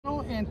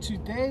and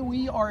today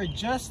we are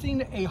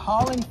adjusting a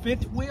Holland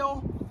fifth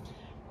wheel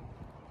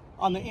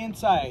on the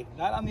inside,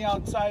 not on the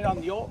outside.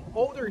 On the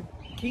older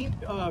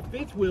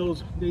fifth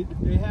wheels, they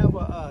have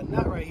a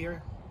nut right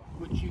here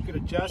which you could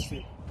adjust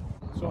it.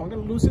 So I'm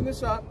going to loosen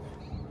this up.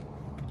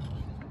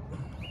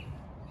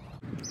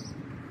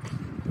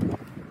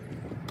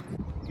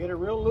 Get it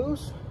real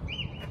loose.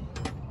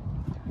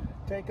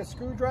 Take a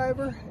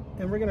screwdriver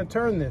and we're going to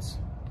turn this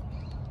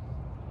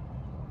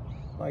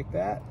like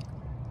that.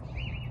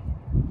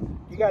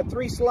 You got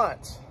 3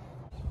 slots.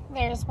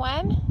 There's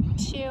 1,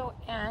 2,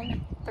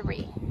 and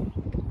 3.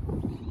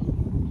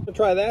 I'll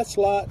try that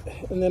slot,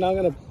 and then I'm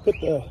gonna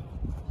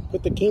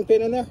put the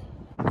kingpin in there.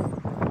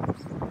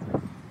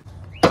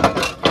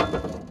 I'm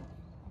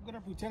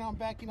gonna pretend I'm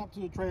backing up to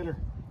the trailer.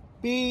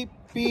 Beep,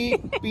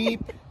 beep,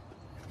 beep.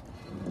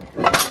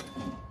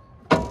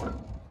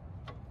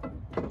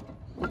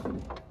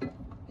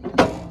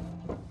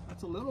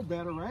 That's a little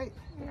better, right?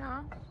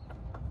 Yeah.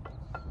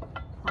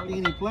 Hardly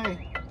any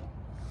play.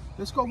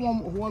 Let's go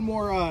one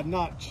more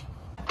notch.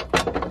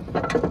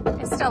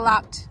 It's still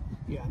locked.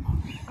 Yeah.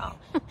 Oh.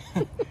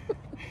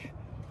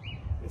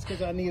 It's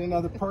because I need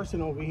another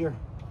person over here.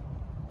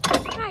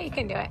 Ah, you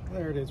can do it.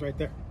 There it is, right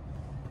there.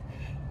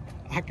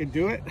 I can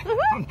do it.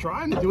 I'm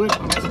trying to do it by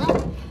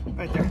myself.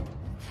 Right there.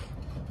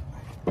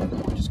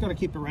 I'm just gonna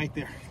keep it right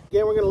there.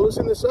 Again, we're gonna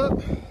loosen this up.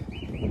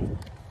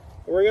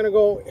 We're gonna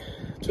go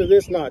to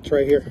this notch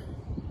right here.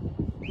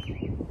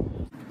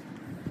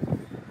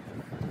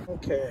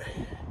 Okay.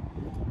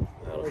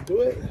 That'll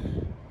do it.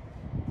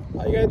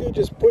 All you gotta do is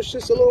just push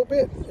this a little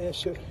bit, and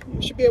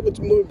you should be able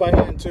to move it by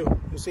hand too.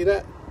 You see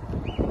that?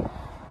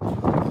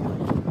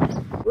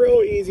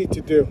 Real easy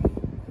to do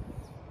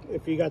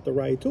if you got the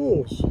right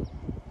tools.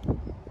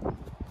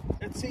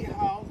 Let's see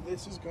how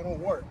this is gonna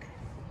work.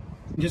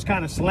 Just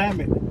kind of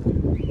slam it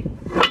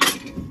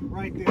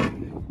right there.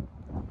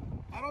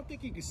 I don't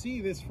think you can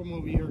see this from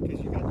over here because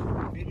you got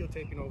your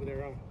videotaping over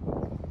there on.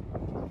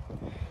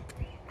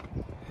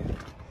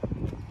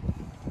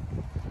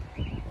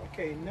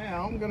 Okay,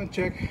 now I'm gonna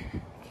check.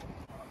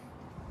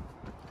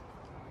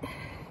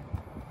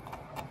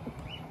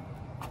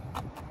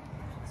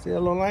 See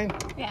that little line?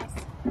 Yes.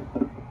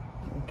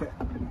 Okay.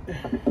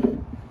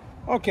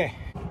 Okay,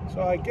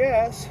 so I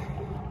guess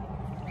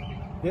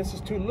this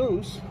is too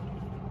loose.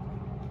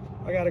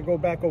 I gotta go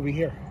back over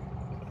here.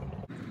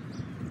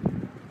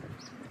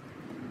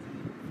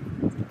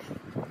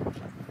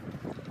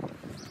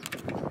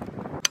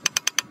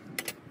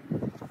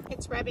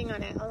 It's rubbing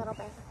on it a little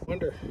bit.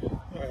 Wonder.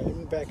 All right, let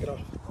me back it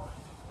off.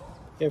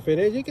 If it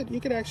is, you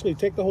could actually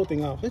take the whole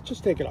thing off. Let's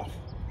just take it off.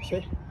 See?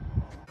 All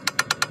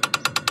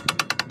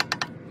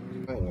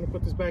right, I'm gonna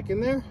put this back in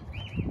there.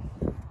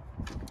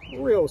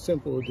 Real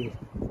simple to do.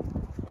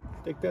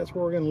 I think that's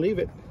where we're gonna leave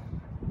it.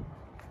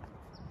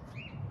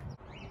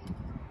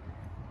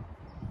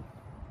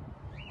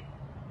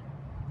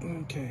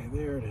 Okay,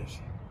 there it is.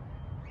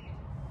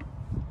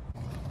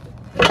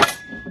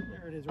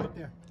 There it is right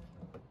there.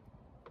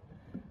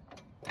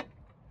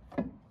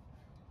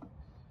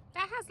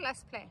 That has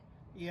less play.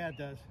 Yeah, it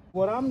does.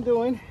 What I'm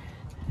doing,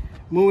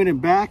 moving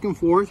it back and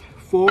forth,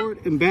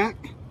 forward and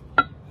back.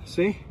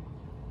 See?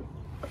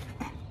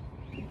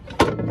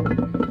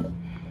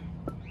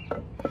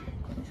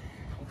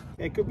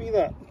 It could be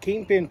the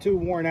kingpin too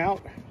worn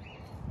out.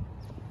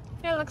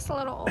 It looks a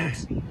little old.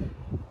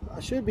 I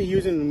should be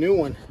using the new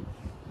one.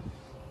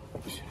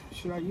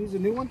 Should I use the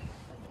new one?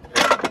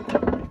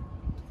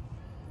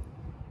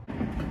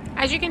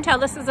 As you can tell,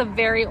 this is a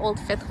very old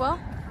fifth wheel.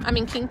 I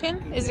mean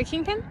kingpin. Is it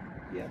kingpin?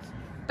 Yes.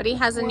 But he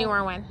has a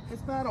newer one.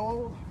 It's not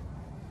old,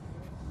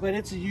 but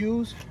it's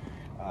used.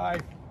 I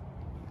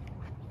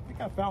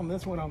think I found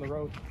this one on the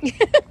road.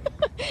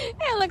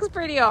 It looks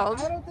pretty old.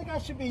 I don't think I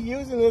should be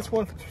using this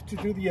one to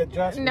do the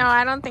adjustments. No,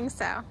 I don't think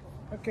so.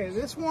 Okay,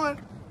 this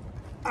one,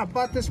 I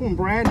bought this one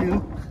brand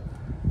new.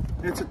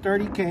 It's a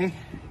 30K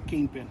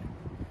kingpin.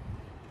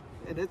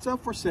 And it's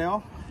up for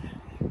sale.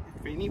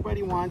 If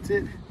anybody wants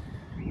it,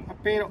 I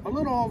paid a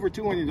little over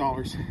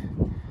 $200.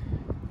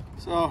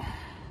 So,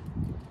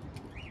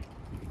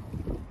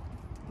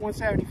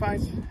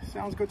 175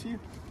 sounds good to you?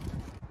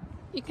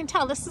 You can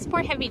tell this is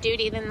more heavy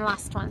duty than the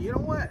last one. You know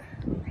what?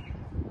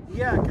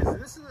 Yeah, because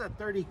this is a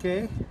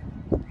 30K.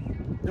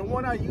 The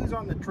one I use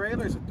on the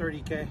trailer is a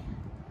 30K.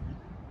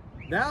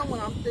 That one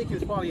I'm thinking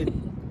is probably a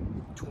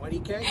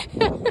 20K.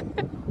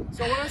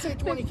 So when I say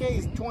 20K,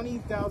 it's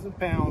 20,000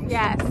 pounds.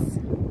 Yes.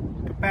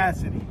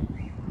 Capacity.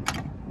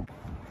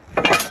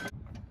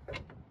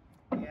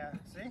 Yeah,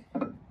 see?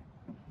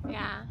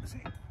 Yeah.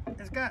 See?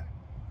 It's got,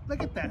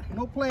 look at that,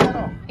 no play at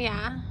all.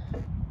 Yeah.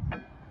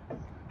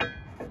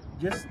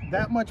 Just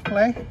that much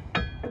play.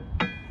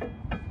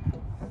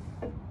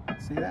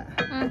 See that?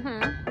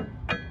 Mm-hmm.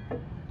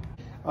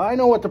 I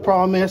know what the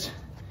problem is.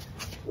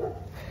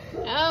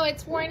 Oh,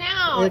 it's worn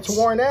out. It's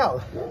worn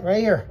out, right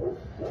here.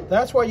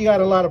 That's why you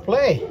got a lot of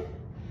play.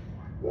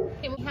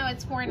 See how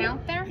it's worn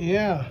out there?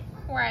 Yeah.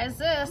 Whereas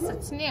this,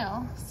 it's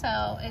new,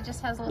 so it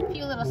just has a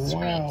few little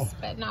scrapes,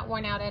 but not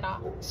worn out at all.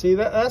 See,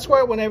 that's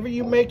why whenever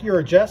you make your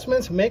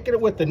adjustments, make it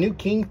with the new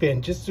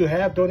kingpin, just to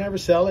have. Don't ever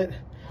sell it.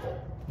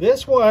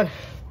 This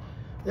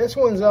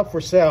one's up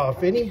for sale.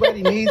 If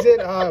anybody needs it,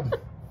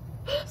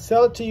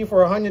 sell it to you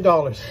for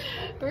 $100.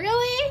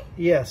 Really?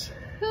 Yes.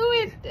 Who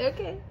would?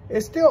 Okay. You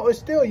can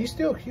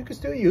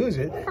still use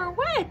it. For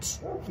what?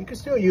 You can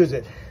still use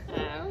it.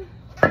 Oh.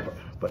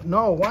 But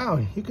no, wow,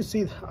 you can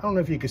see. I don't know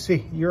if you can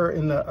see. You're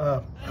in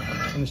the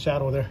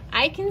shadow there.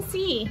 I can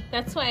see.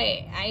 That's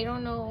why I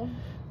don't know.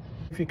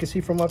 If you can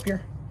see from up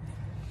here,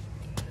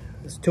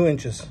 it's 2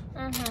 inches.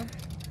 I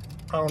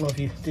don't know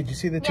if did you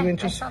see the 2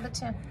 inches? I saw the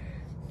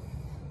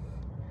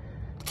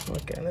 2.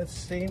 Okay, let's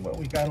see what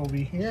we got over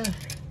here.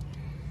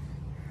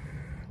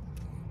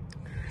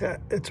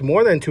 It's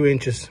more than 2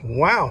 inches.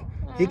 Wow,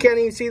 you can't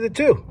even see the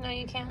 2. No,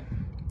 you can't.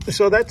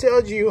 So that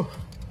tells you,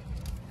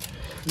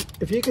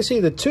 if you can see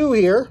the 2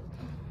 here,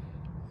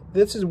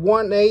 this is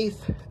 1/8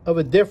 of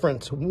a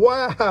difference.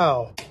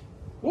 Wow.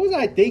 What was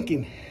I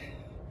thinking?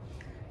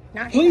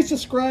 Please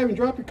subscribe and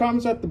drop your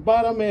comments at the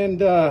bottom, and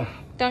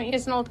don't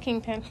use an old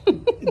kingpin.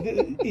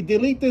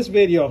 delete this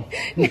video.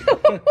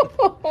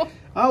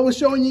 I was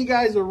showing you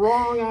guys the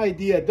wrong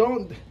idea.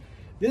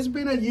 This has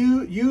been a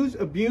use,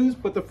 abuse,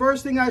 but the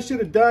first thing I should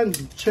have done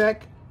is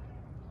check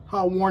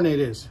how worn it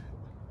is.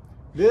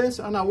 This,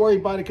 I'm not worried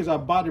about it because I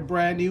bought it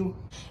brand new.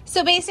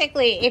 So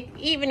basically,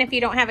 even if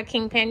you don't have a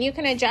kingpin, you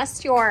can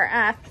adjust your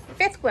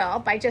fifth wheel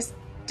by just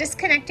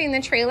disconnecting the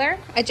trailer,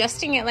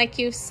 adjusting it like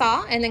you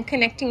saw, and then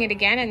connecting it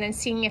again, and then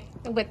seeing if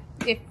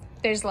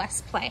there's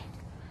less play.